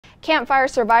Campfire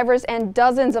survivors and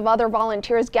dozens of other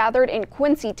volunteers gathered in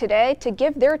Quincy today to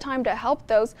give their time to help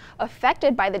those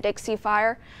affected by the Dixie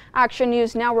Fire. Action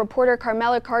News Now reporter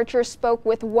Carmela Karcher spoke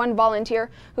with one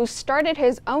volunteer who started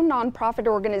his own nonprofit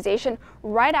organization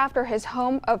right after his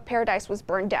home of Paradise was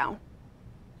burned down.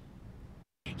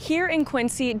 Here in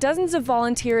Quincy, dozens of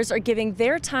volunteers are giving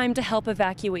their time to help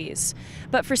evacuees.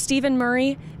 But for Stephen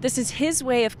Murray, this is his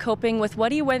way of coping with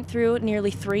what he went through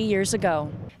nearly 3 years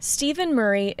ago. Stephen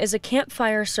Murray is a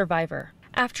campfire survivor.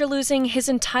 After losing his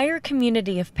entire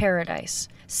community of Paradise,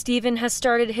 Stephen has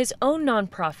started his own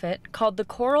nonprofit called the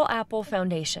Coral Apple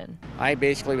Foundation. I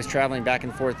basically was traveling back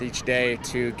and forth each day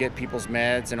to get people's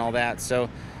meds and all that. So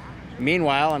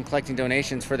meanwhile, I'm collecting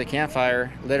donations for the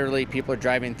campfire. Literally, people are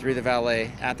driving through the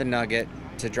valet at the Nugget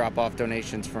to drop off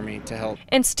donations for me to help.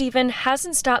 And Stephen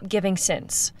hasn't stopped giving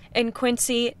since. In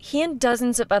Quincy, he and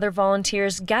dozens of other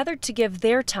volunteers gathered to give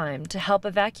their time to help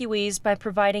evacuees by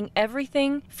providing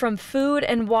everything from food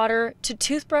and water to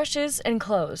toothbrushes and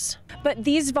clothes. But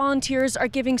these volunteers are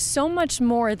giving so much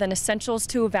more than essentials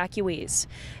to evacuees.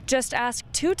 Just ask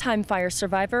two-time fire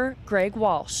survivor Greg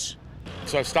Walsh.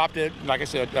 So I stopped at, like I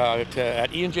said,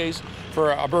 at E&J's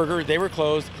for a burger. They were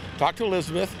closed. Talked to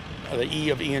Elizabeth, the E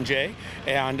of E&J,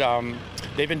 and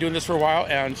they've been doing this for a while.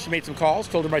 And she made some calls,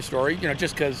 told her my story,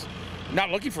 just because not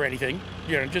looking for anything,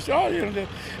 and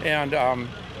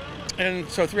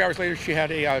so 3 hours later she had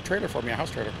a trailer for me, a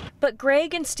house trailer. But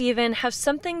Greg and Stephen have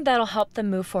something that'll help them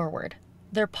move forward: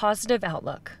 their positive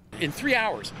outlook. In 3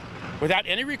 hours, without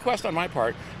any request on my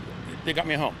part, they got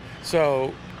me home.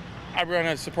 So I want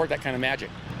to support that kind of magic.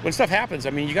 When stuff happens,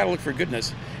 you got to look for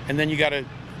goodness, and then you got to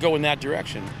go in that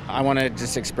direction. I want to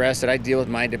just express that I deal with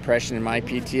my depression and my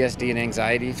PTSD and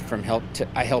anxiety from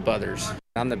I help others.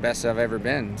 I'm the best I've ever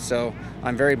been, so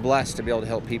I'm very blessed to be able to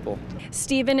help people.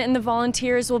 Stephen and the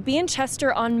volunteers will be in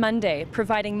Chester on Monday,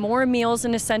 providing more meals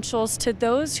and essentials to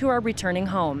those who are returning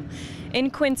home. In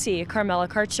Quincy, Carmela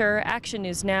Karcher, Action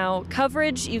News Now,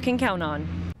 coverage you can count on.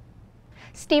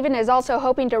 Stephen is also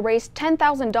hoping to raise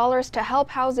 $10,000 to help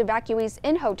house evacuees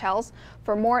in hotels.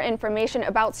 For more information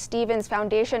about Stephen's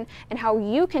foundation and how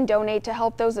you can donate to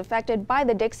help those affected by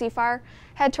the Dixie Fire,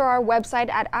 head to our website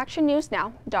at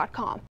actionnewsnow.com.